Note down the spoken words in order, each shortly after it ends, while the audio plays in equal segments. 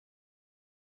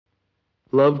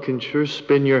Love can sure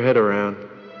spin your head around.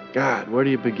 God, where do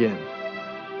you begin?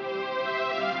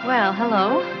 Well,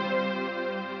 hello.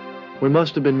 We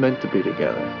must have been meant to be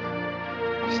together.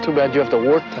 It's too bad you have to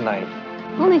work tonight.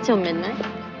 Only till midnight.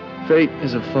 Fate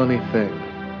is a funny thing.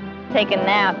 Take a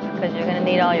nap, because you're going to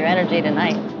need all your energy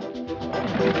tonight.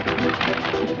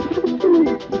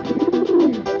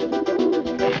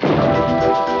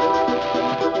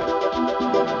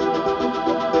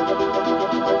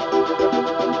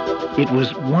 It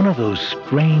was one of those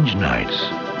strange nights.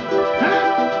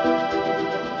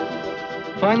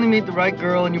 Finally meet the right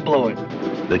girl and you blow it.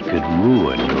 That could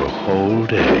ruin your whole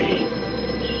day.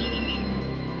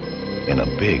 In a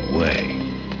big way.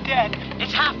 Dad,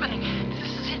 it's happening.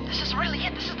 This is it. This is really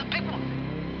it. This is the big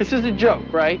one. This is a joke,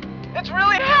 right? It's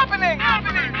really happening.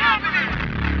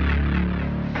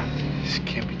 This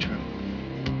can't be true.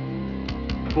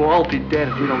 We'll all be dead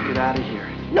if we don't get out of here.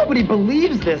 Nobody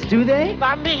believes this, do they?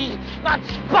 Not me. Not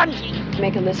Spongy.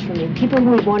 Make a list for me. People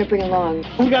who we want to bring along.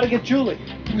 We gotta get Julie.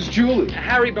 Who's Julie?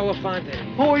 Harry Belafonte.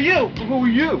 Who are you? Who are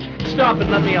you? Stop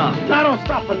and let me off. I don't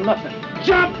stop for nothing.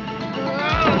 Jump!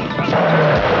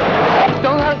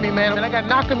 Don't hurt me, man. I got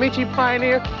Nakamichi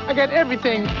Pioneer. I got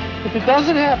everything. If it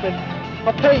doesn't happen,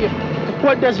 I'll pay you. If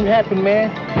what doesn't happen,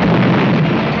 man?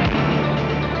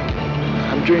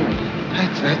 I'm dreaming.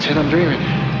 That's it, I'm dreaming.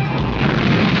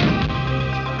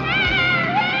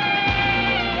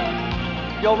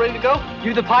 Y'all ready to go?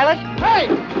 You the pilot? Hey!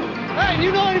 Hey, do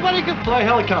you know anybody who can fly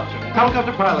helicopter?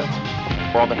 Helicopter pilots.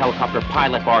 All the helicopter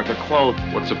pilot bars are closed.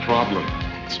 What's the problem?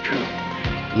 It's true.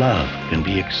 Love can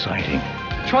be exciting,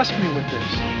 Trust me with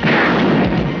this.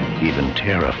 even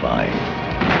terrifying.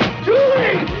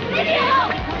 Julie!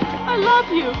 I love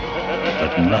you.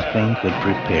 But nothing could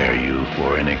prepare you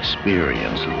for an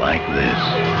experience like this.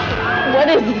 What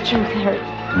is the truth, Harry?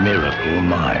 Miracle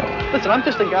Mile. Listen, I'm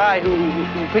just a guy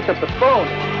who picked up the phone.